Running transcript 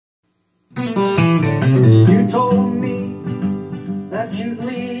You told me that you'd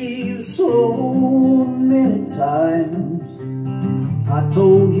leave so many times. I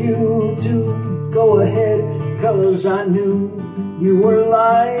told you to go ahead, 'cause I knew you were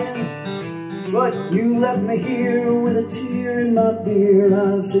lying. But you left me here with a tear in my beer.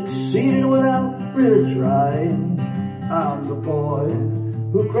 I've succeeded without really trying. I'm the boy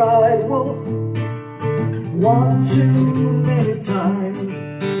who cried wolf one too many times.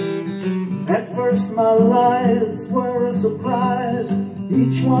 At first my lies were a surprise,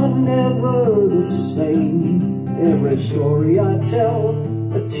 each one never the same. Every story I tell,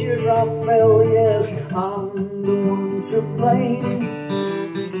 a teardrop fell. Yes, I'm the one to blame.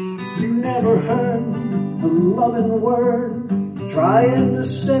 You never heard a loving word, trying to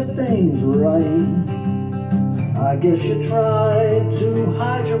set things right. I guess you tried to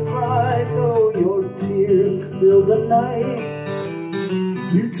hide your pride, though your tears filled the night.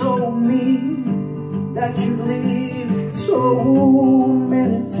 You told me that you'd leave so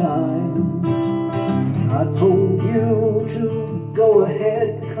many times. I told you to go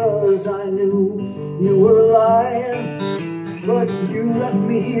ahead, 'cause I knew you were lying. But you left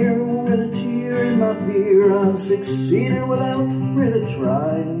me here with a tear in my beer. I've succeeded without really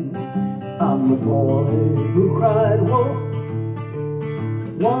trying. I'm the boy who cried wolf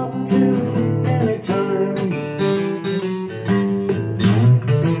one too many times.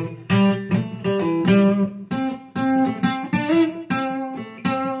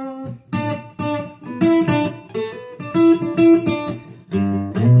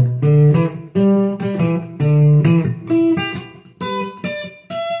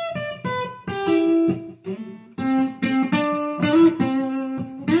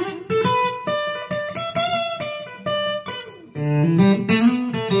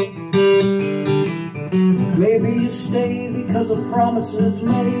 Maybe you stayed because of promises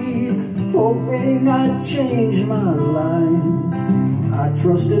made, hoping I'd change my line. I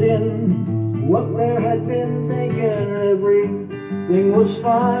trusted in what there had been, thinking everything was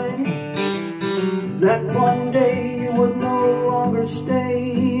fine. That one day you would no longer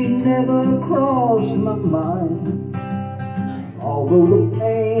stay never crossed my mind. Although the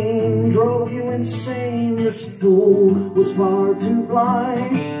pain drove you insane, this fool was far too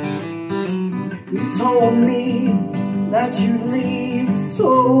blind. You told me that you'd leave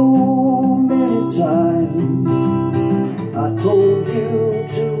so many times. I told you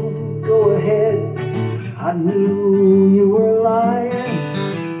to go ahead, I knew you were lying.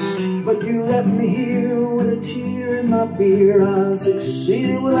 But you left me here with a tear in my beer. I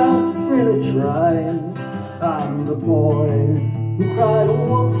succeeded without really trying. I'm the boy who cried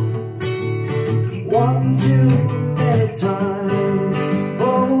wolf one too many times.